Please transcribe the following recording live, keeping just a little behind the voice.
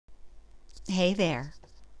Hey there,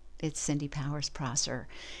 it's Cindy Powers Prosser,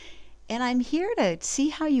 and I'm here to see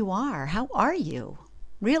how you are. How are you?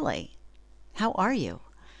 Really? How are you?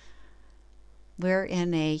 We're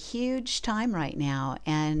in a huge time right now,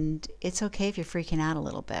 and it's okay if you're freaking out a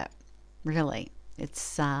little bit. Really.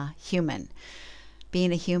 It's human.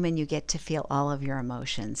 Being a human, you get to feel all of your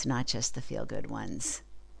emotions, not just the feel good ones.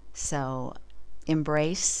 So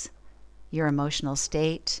embrace your emotional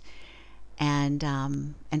state and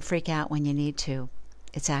freak out when you need to.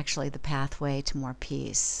 It's actually the pathway to more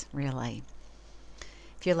peace, really.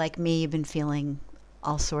 If you're like me, you've been feeling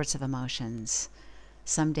all sorts of emotions.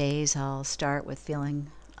 Some days I'll start with feeling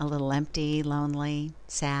a little empty, lonely,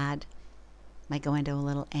 sad. Might go into a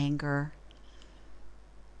little anger.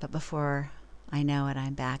 But before I know it,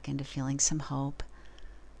 I'm back into feeling some hope,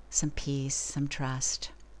 some peace, some trust.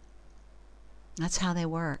 That's how they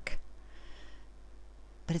work.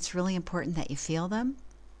 But it's really important that you feel them,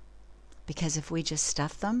 because if we just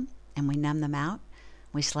stuff them and we numb them out,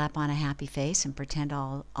 we slap on a happy face and pretend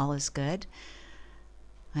all is good,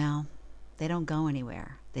 well, they don't go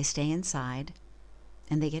anywhere. They stay inside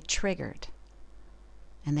and they get triggered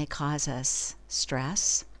and they cause us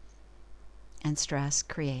stress, and stress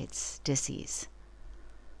creates dis-ease.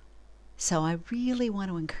 So I really want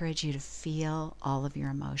to encourage you to feel all of your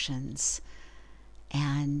emotions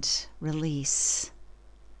and release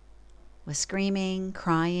with screaming,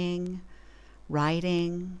 crying,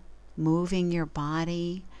 writing, moving your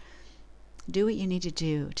body. Do what you need to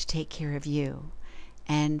do to take care of you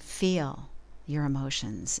and feel your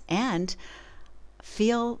emotions and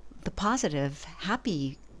feel the positive,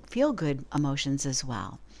 happy, feel good emotions as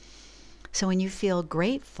well. So when you feel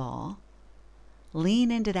grateful,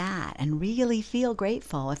 lean into that and really feel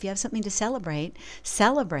grateful. If you have something to celebrate,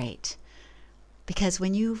 celebrate. Because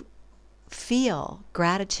when you feel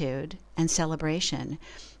gratitude and celebration,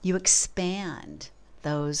 you expand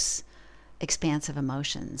those expansive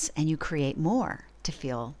emotions and you create more to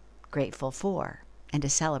feel grateful for and to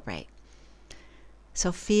celebrate.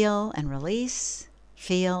 So feel and release,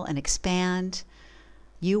 feel and expand.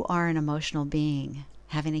 You are an emotional being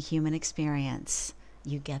having a human experience.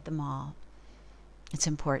 You get them all. It's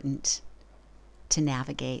important to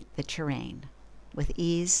navigate the terrain with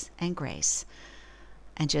ease and grace.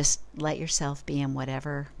 And just let yourself be in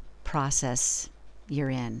whatever process you're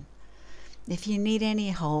in. If you need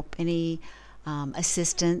any hope, any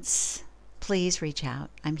assistance, please reach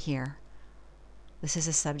out. I'm here. This is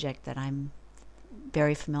a subject that I'm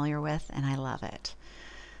very familiar with, and I love it.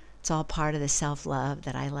 It's all part of the self-love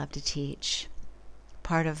that I love to teach.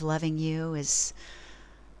 Part of loving you is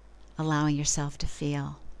allowing yourself to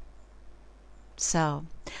feel. So,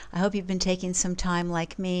 I hope you've been taking some time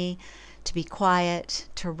like me to be quiet,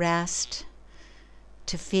 to rest,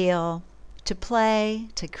 to feel, to play,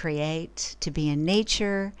 to create, to be in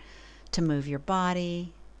nature, to move your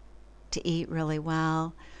body, to eat really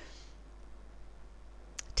well.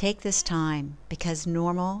 Take this time, because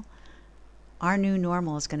our new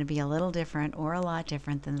normal is going to be a little different or a lot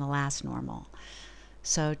different than the last normal.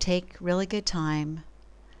 So take really good time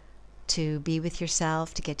to be with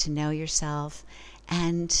yourself, to get to know yourself,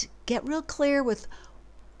 and get real clear with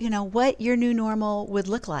what your new normal would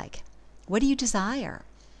look like. What do you desire?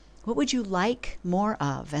 What would you like more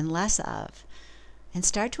of and less of? And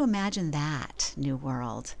start to imagine that new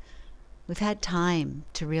world. We've had time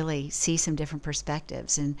to really see some different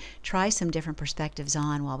perspectives and try some different perspectives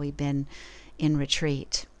on while we've been in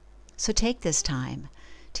retreat. So take this time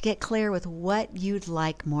to get clear with what you'd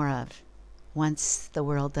like more of once the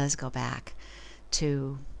world does go back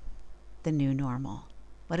to the new normal.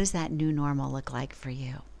 What does that new normal look like for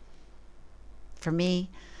you? For me,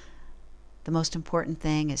 the most important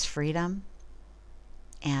thing is freedom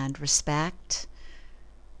and respect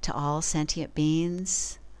to all sentient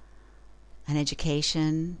beings, an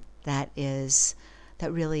education that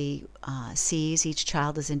really sees each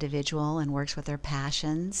child as individual and works with their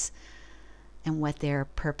passions and what their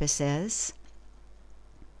purpose is.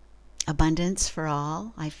 Abundance for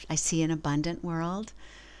all. I see an abundant world,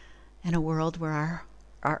 and a world where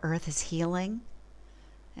our earth is healing.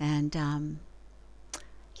 And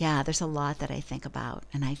there's a lot that I think about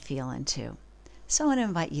and I feel into. So I want to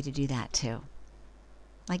invite you to do that too.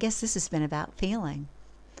 I guess this has been about feeling.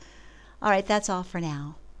 All right, that's all for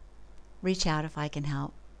now. Reach out if I can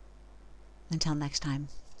help. Until next time,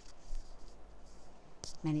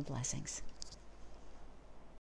 many blessings.